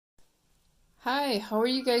Hi, how are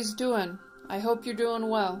you guys doing? I hope you're doing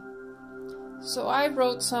well. So I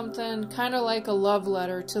wrote something kind of like a love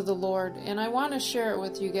letter to the Lord, and I want to share it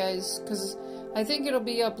with you guys because I think it'll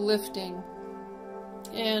be uplifting.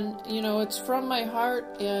 And, you know, it's from my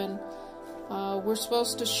heart, and we're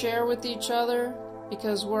supposed to share with each other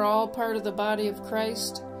because we're all part of the body of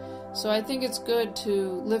Christ. So I think it's good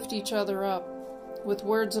to lift each other up with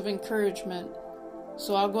words of encouragement.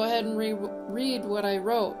 So I'll go ahead and read what I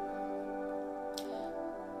wrote.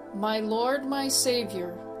 My Lord, my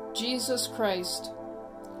Savior, Jesus Christ,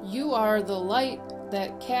 you are the light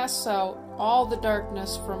that casts out all the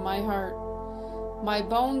darkness from my heart. My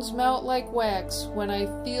bones melt like wax when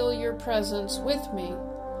I feel your presence with me.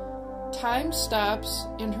 Time stops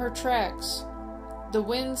in her tracks. The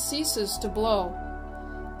wind ceases to blow.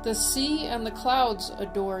 The sea and the clouds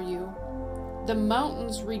adore you. The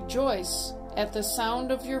mountains rejoice at the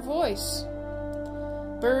sound of your voice.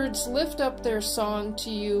 Birds lift up their song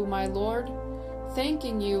to you, my Lord,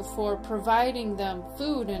 thanking you for providing them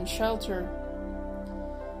food and shelter.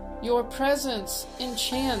 Your presence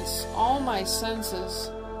enchants all my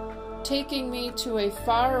senses, taking me to a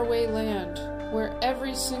faraway land where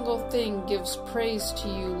every single thing gives praise to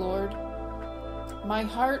you, Lord. My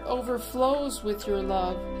heart overflows with your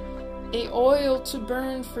love, a oil to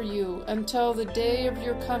burn for you until the day of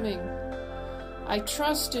your coming. I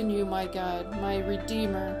trust in you, my God, my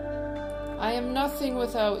Redeemer. I am nothing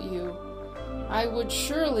without you. I would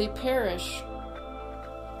surely perish.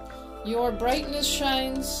 Your brightness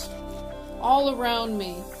shines all around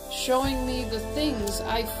me, showing me the things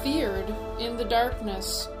I feared in the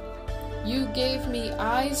darkness. You gave me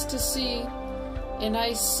eyes to see, and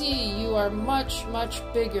I see you are much, much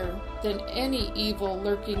bigger than any evil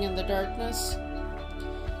lurking in the darkness.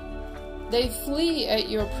 They flee at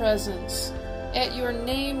your presence. At your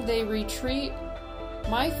name they retreat.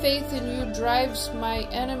 My faith in you drives my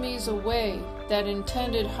enemies away that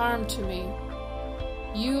intended harm to me.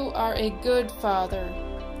 You are a good Father,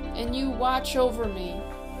 and you watch over me,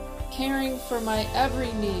 caring for my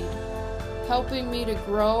every need, helping me to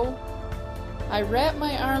grow. I wrap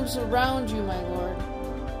my arms around you, my Lord.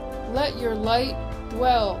 Let your light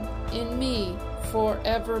dwell in me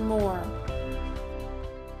forevermore.